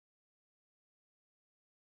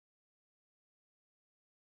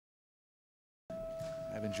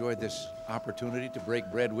I've enjoyed this opportunity to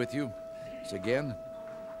break bread with you. It's again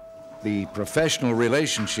the professional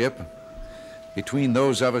relationship between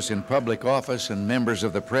those of us in public office and members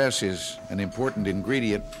of the press is an important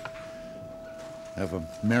ingredient of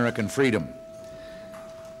American freedom.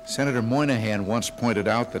 Senator Moynihan once pointed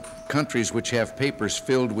out that countries which have papers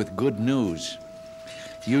filled with good news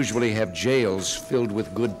usually have jails filled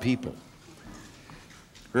with good people.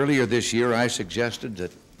 Earlier this year, I suggested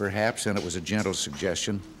that perhaps, and it was a gentle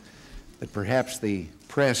suggestion, that perhaps the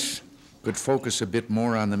press could focus a bit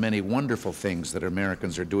more on the many wonderful things that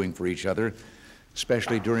Americans are doing for each other,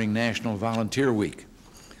 especially during National Volunteer Week.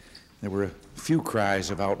 There were a few cries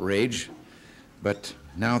of outrage, but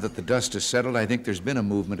now that the dust has settled, I think there's been a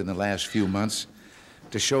movement in the last few months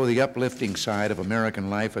to show the uplifting side of American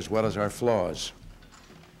life as well as our flaws.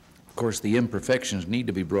 Of course, the imperfections need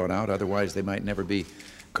to be brought out, otherwise they might never be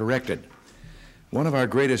corrected. One of our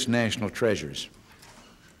greatest national treasures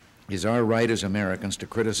is our right as Americans to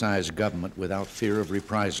criticize government without fear of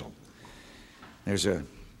reprisal. There's a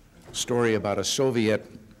story about a Soviet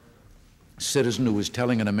citizen who was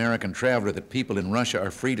telling an American traveler that people in Russia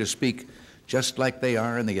are free to speak just like they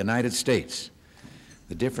are in the United States.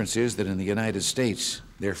 The difference is that in the United States,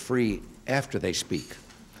 they're free after they speak.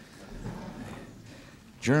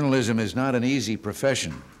 Journalism is not an easy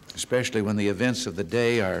profession, especially when the events of the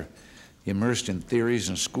day are immersed in theories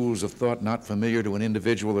and schools of thought not familiar to an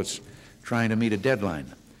individual that's trying to meet a deadline.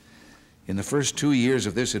 In the first 2 years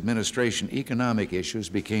of this administration, economic issues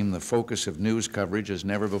became the focus of news coverage as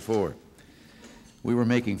never before. We were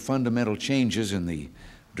making fundamental changes in the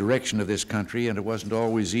direction of this country, and it wasn't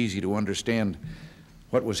always easy to understand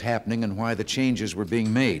what was happening and why the changes were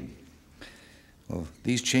being made. Well,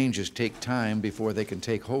 these changes take time before they can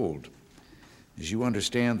take hold. As you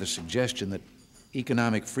understand, the suggestion that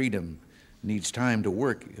economic freedom needs time to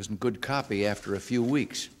work isn't good copy after a few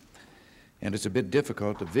weeks. And it's a bit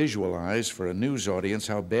difficult to visualize for a news audience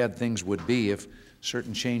how bad things would be if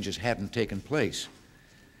certain changes hadn't taken place.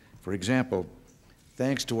 For example,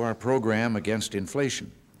 thanks to our program against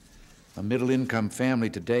inflation, a middle-income family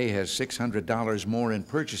today has $600 more in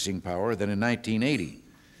purchasing power than in 1980.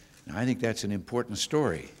 Now, I think that's an important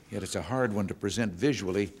story, yet it's a hard one to present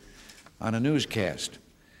visually on a newscast.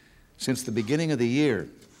 Since the beginning of the year,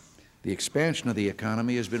 the expansion of the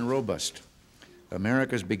economy has been robust.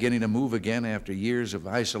 America is beginning to move again after years of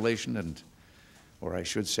isolation and, or I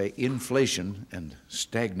should say, inflation and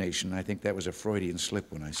stagnation. I think that was a Freudian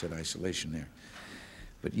slip when I said isolation there.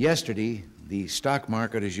 But yesterday, the stock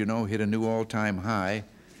market, as you know, hit a new all-time high,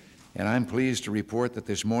 and I'm pleased to report that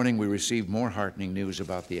this morning we received more heartening news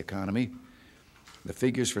about the economy. The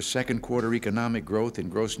figures for second quarter economic growth in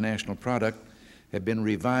gross national product have been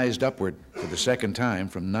revised upward for the second time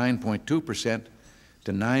from 9.2%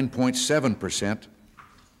 to 9.7%,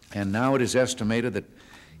 and now it is estimated that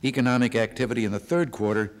economic activity in the third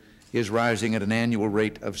quarter is rising at an annual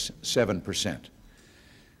rate of 7%.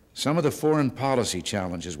 Some of the foreign policy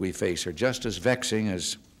challenges we face are just as vexing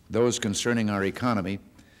as those concerning our economy,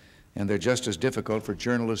 and they're just as difficult for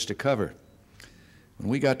journalists to cover. When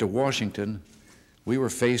we got to Washington, we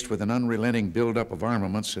were faced with an unrelenting buildup of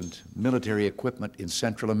armaments and military equipment in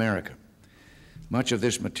Central America. Much of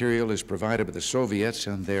this material is provided by the Soviets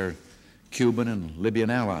and their Cuban and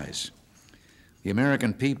Libyan allies. The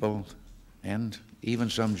American people, and even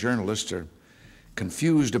some journalists, are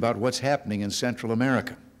confused about what's happening in Central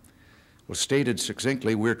America. Well, stated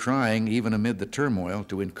succinctly, we're trying, even amid the turmoil,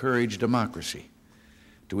 to encourage democracy,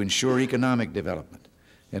 to ensure economic development,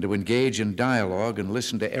 and to engage in dialogue and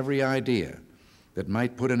listen to every idea that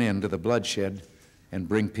might put an end to the bloodshed and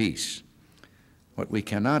bring peace. What we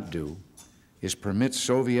cannot do is permit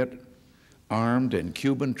Soviet armed and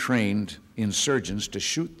Cuban-trained insurgents to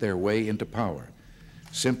shoot their way into power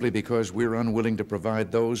simply because we're unwilling to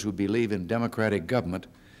provide those who believe in democratic government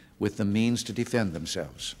with the means to defend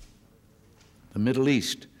themselves. The Middle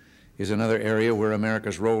East is another area where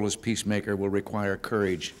America's role as peacemaker will require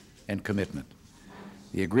courage and commitment.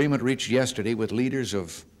 The agreement reached yesterday with leaders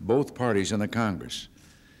of both parties in the Congress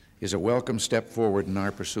is a welcome step forward in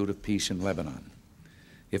our pursuit of peace in Lebanon.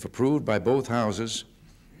 If approved by both houses,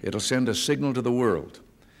 it'll send a signal to the world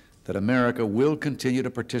that America will continue to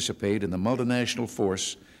participate in the multinational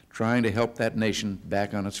force trying to help that nation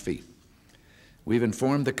back on its feet. We've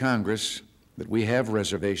informed the Congress that we have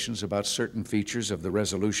reservations about certain features of the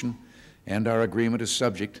resolution, and our agreement is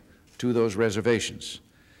subject to those reservations.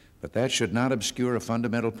 But that should not obscure a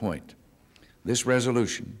fundamental point. This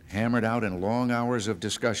resolution, hammered out in long hours of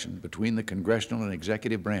discussion between the congressional and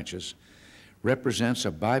executive branches, represents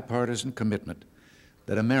a bipartisan commitment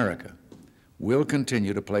that America will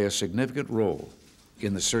continue to play a significant role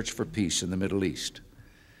in the search for peace in the Middle East.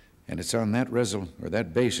 And it's on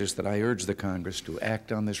that basis that I urge the Congress to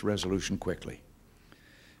act on this resolution quickly.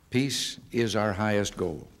 Peace is our highest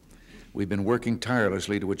goal. We've been working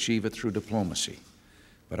tirelessly to achieve it through diplomacy.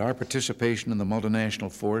 But our participation in the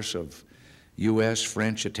multinational force of U.S.,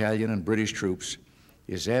 French, Italian, and British troops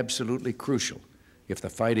is absolutely crucial if the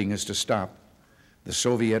fighting is to stop, the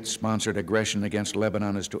Soviet-sponsored aggression against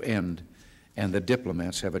Lebanon is to end, and the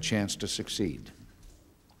diplomats have a chance to succeed.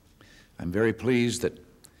 I'm very pleased that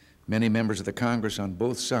many members of the Congress on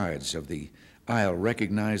both sides of the aisle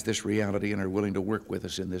recognize this reality and are willing to work with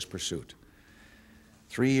us in this pursuit.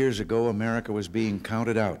 3 years ago, America was being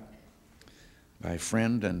counted out by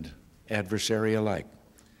friend and adversary alike.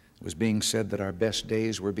 It was being said that our best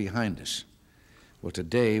days were behind us. Well,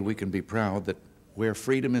 today we can be proud that where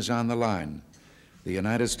freedom is on the line, the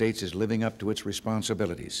United States is living up to its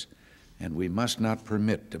responsibilities, and we must not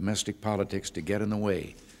permit domestic politics to get in the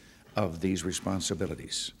way of these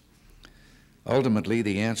responsibilities. Ultimately,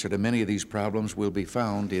 the answer to many of these problems will be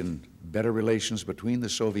found in better relations between the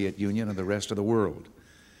Soviet Union and the rest of the world.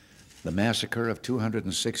 The massacre of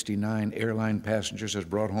 269 airline passengers has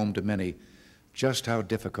brought home to many just how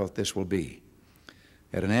difficult this will be.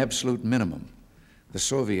 At an absolute minimum, the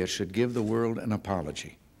Soviets should give the world an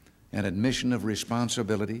apology, an admission of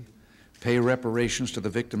responsibility, pay reparations to the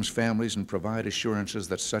victims' families, and provide assurances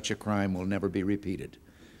that such a crime will never be repeated.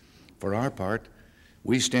 For our part,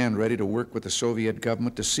 we stand ready to work with the Soviet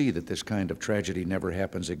government to see that this kind of tragedy never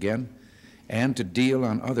happens again, and to deal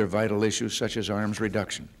on other vital issues such as arms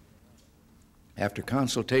reduction. After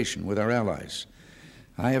consultation with our allies,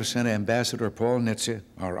 I have sent Ambassador Paul Nitze,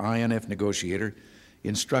 our INF negotiator,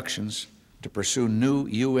 instructions to pursue new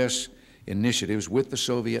U.S. initiatives with the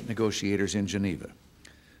Soviet negotiators in Geneva.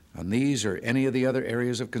 On these or any of the other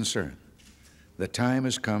areas of concern, the time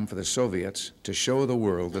has come for the Soviets to show the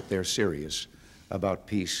world that they're serious about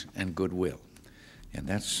peace and goodwill. And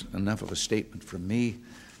that's enough of a statement from me.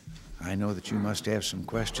 I know that you must have some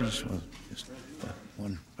questions. Well, just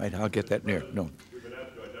one, right, I'll get that near. No. We've been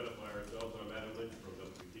asked to identify ourselves. I'm Adam Lynch from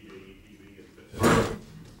WHTV in Pittsburgh.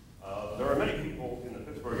 There are many people in the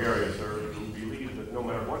Pittsburgh area, sir, who believe that no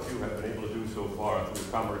matter what you have been able to do so far through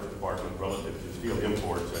the Commerce Department relative to steel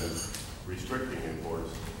imports and restricting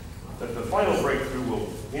imports, that the final breakthrough will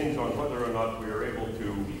hinge on whether or not we are able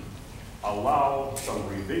to allow some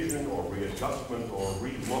revision or readjustment or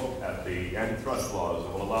relook at the antitrust laws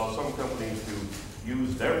that will allow some companies to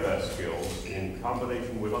use their best skills in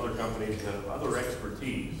combination with other companies that have other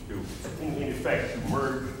expertise to, in effect, to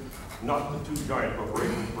merge not the two giant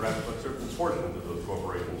corporations, perhaps, but certain portions of those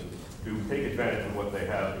corporations to take advantage of what they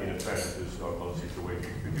have in advantages of those situations.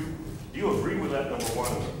 Do you agree with that, number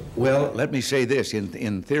one? Well, let me say this.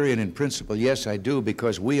 In theory and in principle, yes, I do,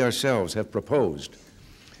 because we ourselves have proposed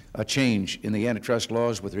a change in the antitrust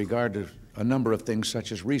laws with regard to a number of things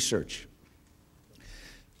such as research,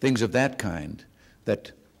 things of that kind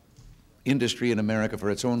that industry in America,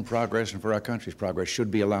 for its own progress and for our country's progress,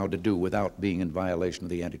 should be allowed to do without being in violation of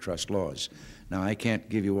the antitrust laws. Now, I can't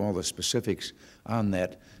give you all the specifics on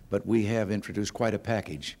that, but we have introduced quite a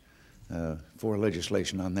package for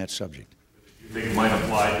legislation on that subject. You think it might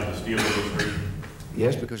apply to the steel industry?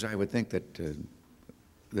 Yes, because I would think that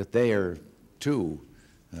that they are too.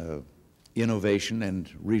 Innovation and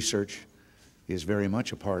research is very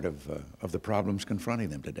much a part of the problems confronting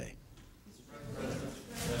them today.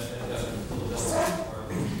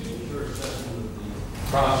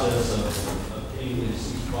 Process of obtaining a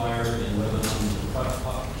ceasefire in Lebanon,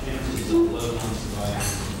 chances of Lebanon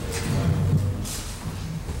surviving?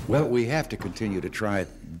 Well, we have to continue to try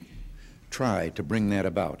to bring that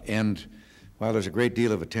about. And while there's a great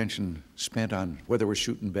deal of attention spent on whether we're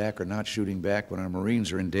shooting back or not shooting back when our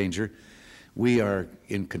Marines are in danger, we are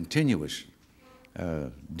in continuous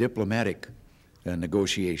diplomatic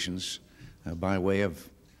negotiations by way of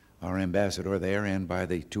our ambassador there and by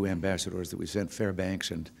the two ambassadors that we sent,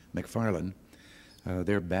 Fairbanks and McFarland.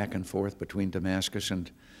 They're back and forth between Damascus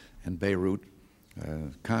and Beirut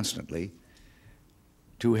constantly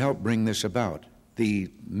to help bring this about.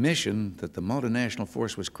 The mission that the multinational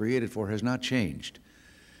force was created for has not changed.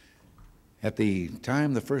 At the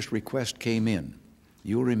time the first request came in,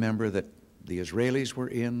 you'll remember that the Israelis were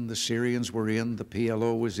in, the Syrians were in, the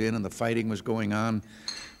PLO was in, and the fighting was going on,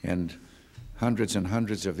 and hundreds and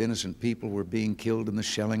hundreds of innocent people were being killed in the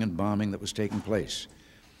shelling and bombing that was taking place.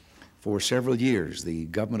 For several years, the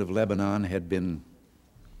government of Lebanon had been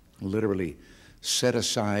literally set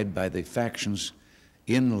aside by the factions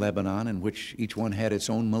in Lebanon, in which each one had its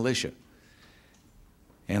own militia.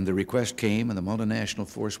 And the request came, and the multinational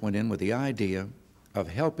force went in with the idea of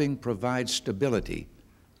helping provide stability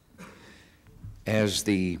as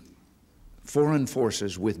the foreign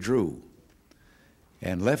forces withdrew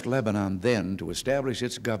and left Lebanon then to establish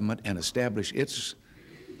its government and establish its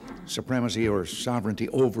supremacy or sovereignty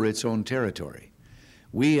over its own territory.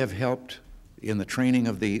 We have helped in the training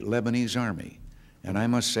of the Lebanese army, and I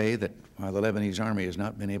must say that while the Lebanese army has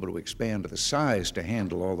not been able to expand to the size to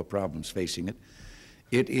handle all the problems facing it,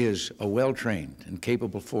 it is a well-trained and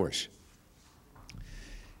capable force.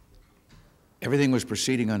 Everything was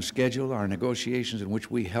proceeding on schedule. Our negotiations in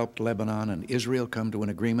which we helped Lebanon and Israel come to an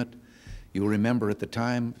agreement. You'll remember at the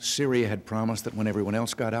time, Syria had promised that when everyone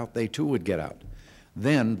else got out, they too would get out.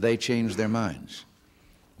 Then they changed their minds.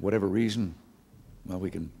 Whatever reason, well,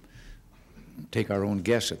 we can take our own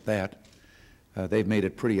guess at that. They've made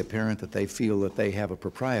it pretty apparent that they feel that they have a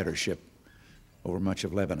proprietorship over much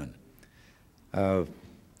of Lebanon.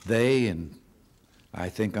 They, and I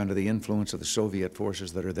think under the influence of the Soviet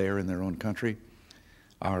forces that are there in their own country,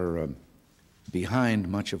 are behind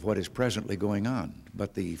much of what is presently going on.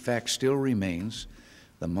 But the fact still remains,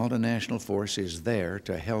 the multinational force is there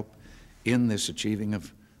to help in this achieving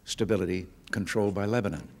of stability controlled by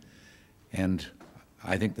Lebanon. And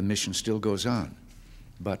I think the mission still goes on.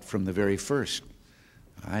 But from the very first,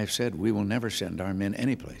 I've said we will never send our men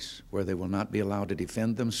anyplace where they will not be allowed to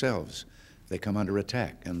defend themselves if they come under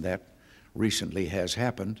attack. And that recently has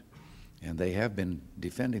happened, and they have been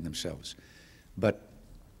defending themselves. But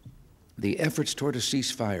the efforts toward a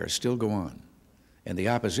ceasefire still go on, and the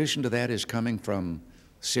opposition to that is coming from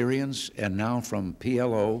Syrians and now from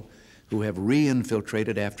PLO, who have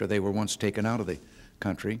re-infiltrated after they were once taken out of the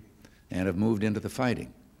country and have moved into the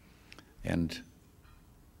fighting. And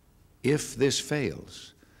if this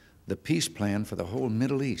fails, the peace plan for the whole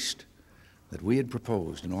Middle East that we had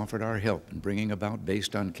proposed and offered our help in bringing about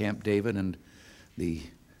based on Camp David and the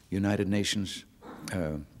United Nations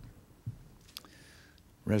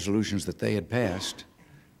resolutions that they had passed,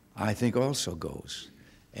 I think also goes.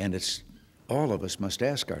 And it's all of us must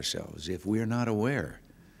ask ourselves if we're not aware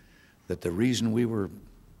that the reason we were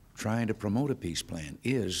trying to promote a peace plan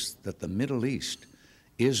is that the Middle East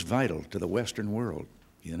is vital to the Western world,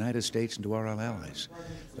 the United States, and to our allies.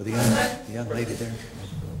 The young lady there.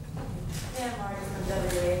 Pam Martin from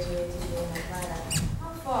WHTV in Atlanta.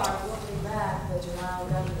 How far looking back the Jamal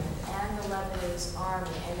government and the Lebanese army,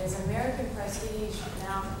 and is American prestige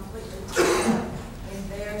now completely tied up in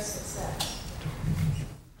their success?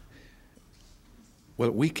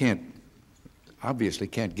 Well, we obviously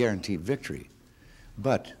can't guarantee victory,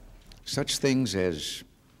 but such things as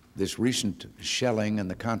this recent shelling and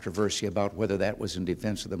the controversy about whether that was in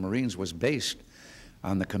defense of the Marines was based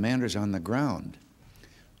on the commanders on the ground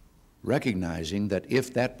recognizing that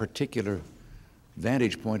if that particular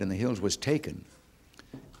vantage point in the hills was taken,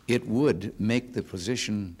 it would make the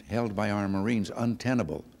position held by our Marines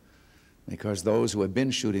untenable, because those who have been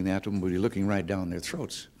shooting at them would be looking right down their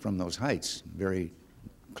throats from those heights, very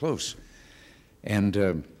close.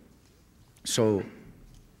 And so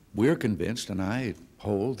we're convinced, and I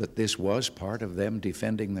hold, that this was part of them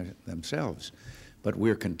defending themselves. But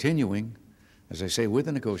we're continuing, as I say, with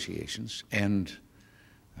the negotiations, and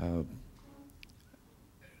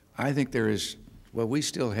I think there is, well, we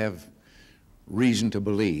still have reason to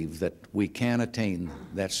believe that we can attain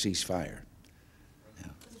that ceasefire. Yeah.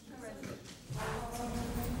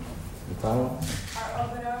 But are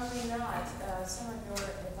we not? Some of your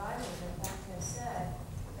advisors, in fact, have said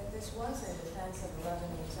that this was in defense of the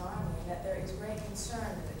Lebanese army, and that there is great concern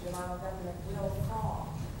that the Jamal government will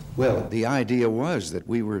fall. Well, the idea was that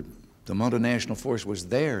the multinational force was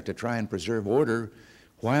there to try and preserve order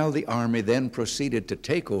while the army then proceeded to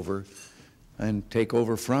take over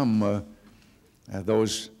from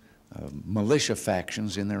those militia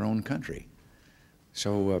factions in their own country.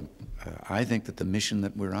 So I think that the mission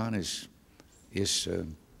that we're on is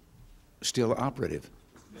still operative.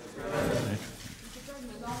 Mr. President, it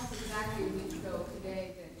was almost exactly a week ago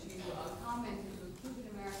today that you commented to a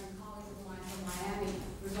Cuban-American colleague of mine from Miami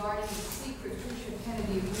regarding the secret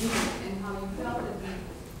Khrushchev-Kennedy agreement and how you felt that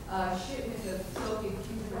the shipment of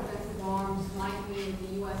Soviet-Cuban offensive arms might mean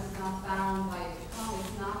the U.S. is now bound by its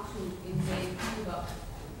promise not to invade Cuba.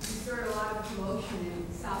 You stirred a lot of commotion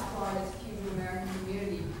in South Florida's Cuban-American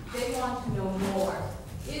community. They want to know more.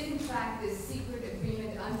 Is, in fact, this secret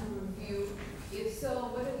agreement under review? If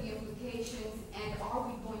so, what are the implications? And are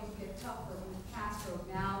we going to get tougher with Castro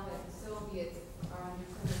now that the Soviets are under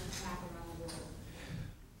so much attack around the world?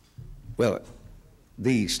 Well,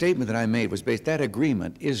 the statement that I made was based, that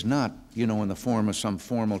agreement is not, in the form of some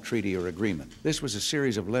formal treaty or agreement. This was a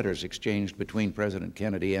series of letters exchanged between President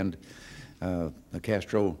Kennedy and the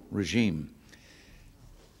Castro regime.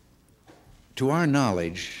 To our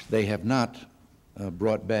knowledge, they have not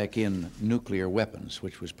brought back in nuclear weapons,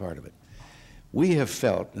 which was part of it. We have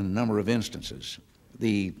felt in a number of instances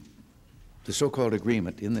the so-called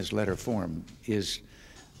agreement in this letter form is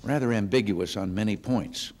rather ambiguous on many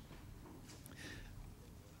points.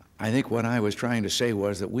 I think what I was trying to say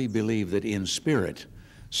was that we believe that in spirit,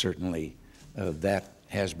 certainly, that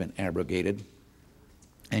has been abrogated,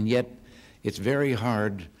 and yet it's very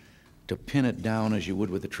hard to pin it down as you would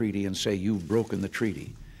with a treaty and say you've broken the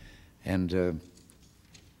treaty. And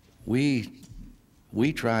we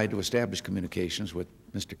tried to establish communications with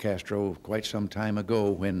Mr. Castro quite some time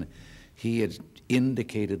ago when he had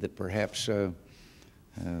indicated that perhaps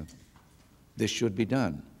this should be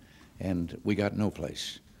done, and we got no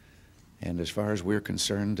place. And as far as we're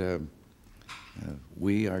concerned,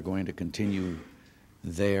 we are going to continue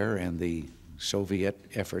there and the Soviet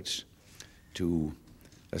efforts to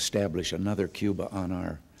establish another Cuba on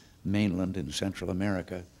our mainland in Central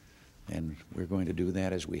America, and we're going to do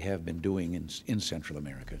that as we have been doing in Central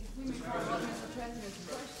America. Mr. President,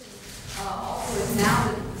 the question also is now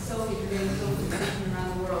that the Soviets are getting so positioned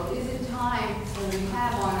around the world, is it time when we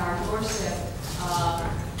have on our doorstep,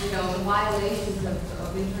 you know, the violations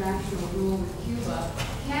of international rule with Cuba,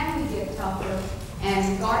 can we get tougher?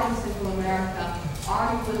 And regarding Central America,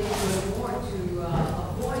 are you willing to do more to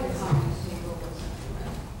avoid a communist takeover of Central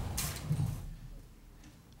America?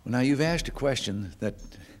 Well, now you've asked a question that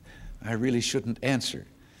I really shouldn't answer.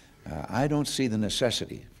 I don't see the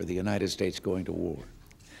necessity for the United States going to war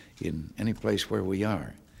in any place where we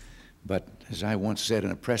are. But as I once said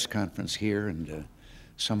in a press conference here, and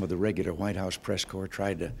some of the regular White House press corps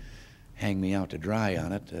tried to hang me out to dry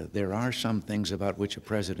on it, there are some things about which a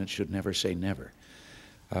president should never say never.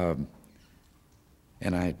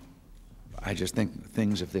 And I just think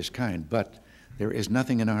things of this kind. But there is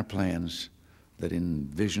nothing in our plans that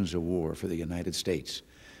envisions a war for the United States.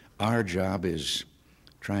 Our job is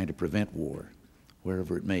trying to prevent war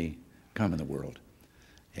wherever it may come in the world.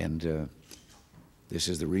 And this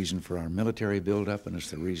is the reason for our military buildup, and it's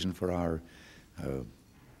the reason for our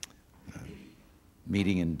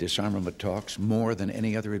meeting and disarmament talks more than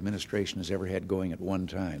any other administration has ever had going at one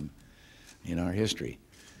time in our history.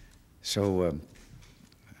 So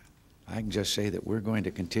I can just say that we're going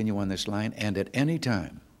to continue on this line, and at any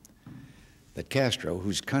time that Castro,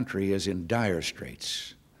 whose country is in dire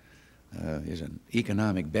straits, is an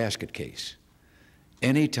economic basket case,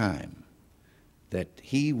 any time that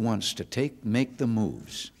he wants to make the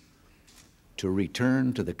moves to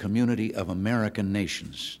return to the community of American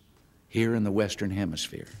nations here in the Western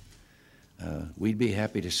Hemisphere, we'd be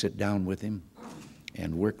happy to sit down with him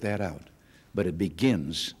and work that out. But it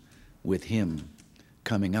begins with him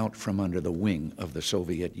coming out from under the wing of the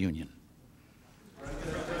Soviet Union.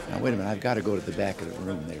 Now, wait a minute, I've got to go to the back of the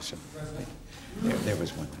room there. So, there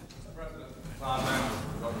was one. Ron Mann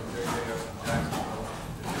from WHTV in Jacksonville.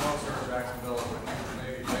 Did you know, sir, Jacksonville is a huge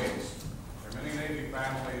Navy base? There are many Navy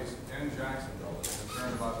families in Jacksonville that are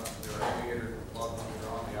concerned about their aviators and loved ones that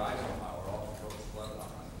are on the Eisenhower off the coast of Lebanon.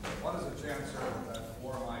 What is the chance, sir, that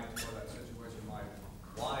war might, or that situation might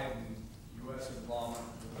widen U.S. involvement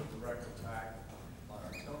with a direct attack on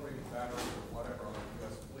artillery, batteries, or whatever on the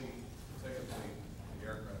U.S. fleet, particularly the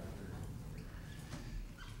aircraft carriers?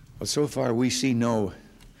 Well, so far we see no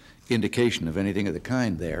indication of anything of the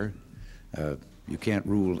kind there. You can't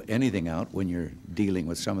rule anything out when you're dealing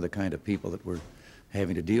with some of the kind of people that we're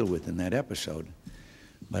having to deal with in that episode.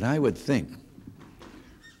 But I would think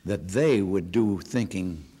that they would do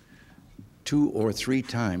thinking 2 or 3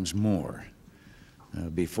 times more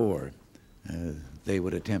before they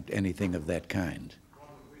would attempt anything of that kind.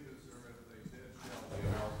 What would we do, sir, if they did shell the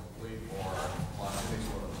American fleet or launch any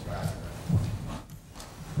sort of attack?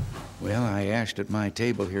 Well, I asked at my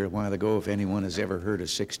table here a while ago if anyone has ever heard a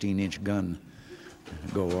 16-inch gun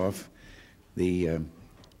go off. The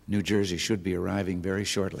New Jersey should be arriving very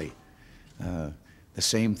shortly. The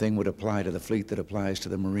same thing would apply to the fleet that applies to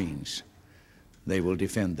the Marines. They will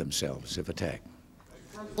defend themselves if attacked.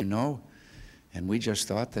 You know, and we just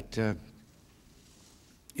thought that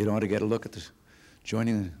you'd ought to get a look at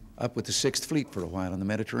joining up with the 6th Fleet for a while in the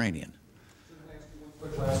Mediterranean.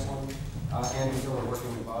 Quick last one. Andy Miller, working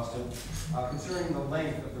in Boston. Concerning the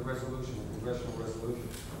length of the resolution, the congressional resolution,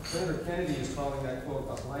 Senator Kennedy is calling that, quote,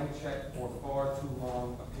 a blank check for far too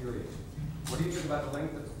long a period. What do you think about the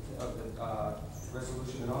length of the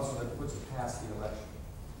resolution, and also that it puts it past the election?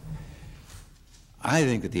 I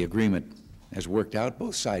think that the agreement has worked out.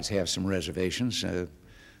 Both sides have some reservations.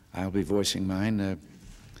 I'll be voicing mine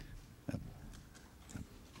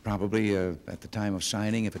probably at the time of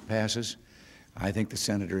signing if it passes. I think the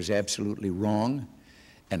senator is absolutely wrong,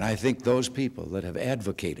 And I think those people that have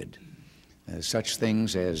advocated such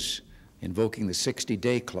things as invoking the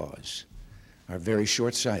 60-day clause are very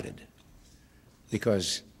short-sighted.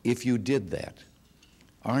 Because if you did that,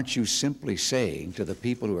 aren't you simply saying to the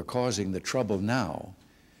people who are causing the trouble now,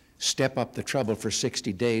 step up the trouble for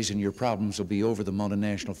 60 days and your problems will be over, the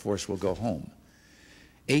multinational force will go home?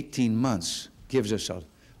 18 months gives us a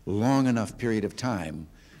long enough period of time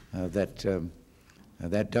that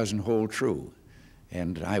doesn't hold true.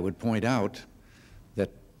 And I would point out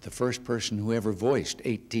that the first person who ever voiced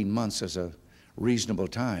 18 months as a reasonable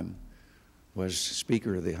time was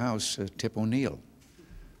Speaker of the House, Tip O'Neill.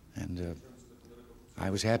 And I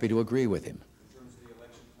was happy to agree with him. In terms of the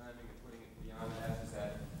election timing and putting it beyond that, is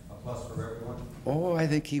that a plus for everyone? Oh, I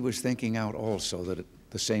think he was thinking out also that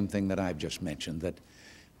the same thing that I've just mentioned, that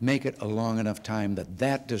make it a long enough time that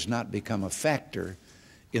that does not become a factor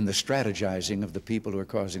in the strategizing of the people who are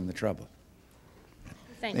causing the trouble.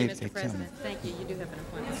 Thank you, Mr. President. Thank you. You do have an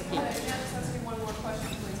appointment to keep. Can I just ask you one more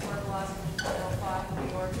question, please? Mark Blasey from Channel 5 in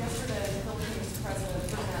New York. Yesterday, the Philippines President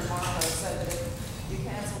Remark said that if you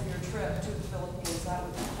canceled your trip to the Philippines, that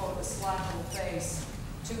would be, quote, a slap in the face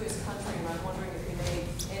to his country. And I'm wondering if you made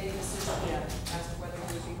any decision yet as to whether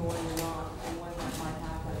you would be going or not and when that might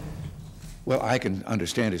happen. Well, I can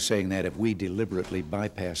understand his saying that if we deliberately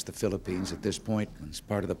bypass the Philippines at this point, as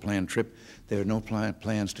part of the planned trip, there are no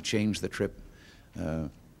plans to change the trip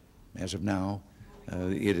as of now.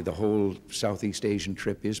 The whole Southeast Asian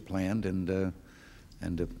trip is planned, and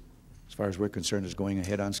as far as we're concerned, is going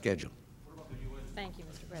ahead on schedule. Thank you,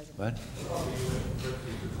 Mr. President. What?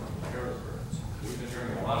 We've been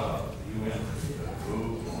hearing a lot about the UN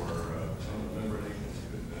move, or some of the member nations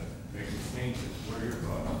could make some changes. What are your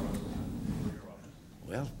thoughts?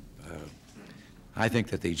 Well, I think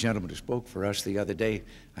that the gentleman who spoke for us the other day,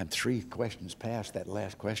 I'm 3 questions past that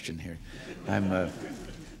last question here.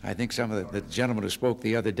 I think some of the gentleman who spoke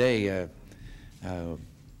the other day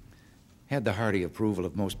had the hearty approval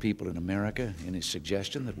of most people in America in his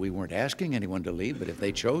suggestion that we weren't asking anyone to leave, but if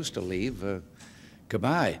they chose to leave,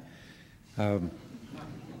 goodbye.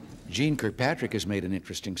 Gene Kirkpatrick has made an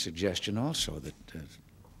interesting suggestion also that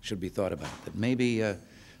should be thought about, that maybe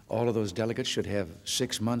all of those delegates should have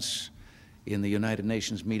 6 months in the United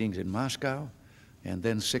Nations meetings in Moscow and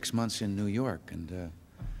then 6 months in New York, and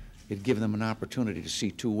it'd give them an opportunity to see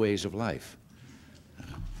 2 ways of life.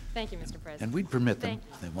 Thank you, Mr. President. And we'd permit them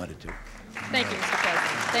if they wanted to. Thank you, Mr. President.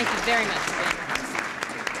 Thank you very much for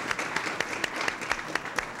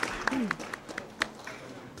being with us.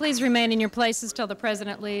 Please remain in your places till the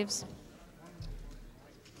President leaves.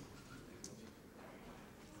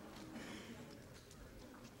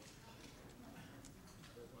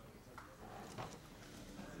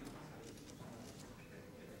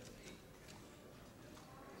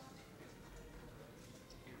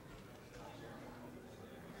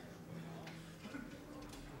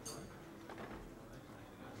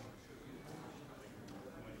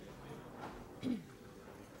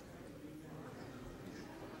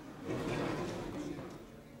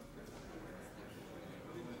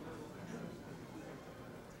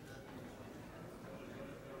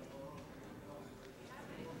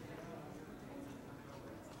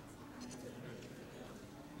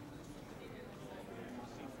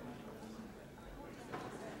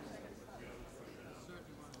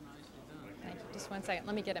 Just 1 second.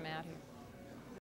 Let me get him out here.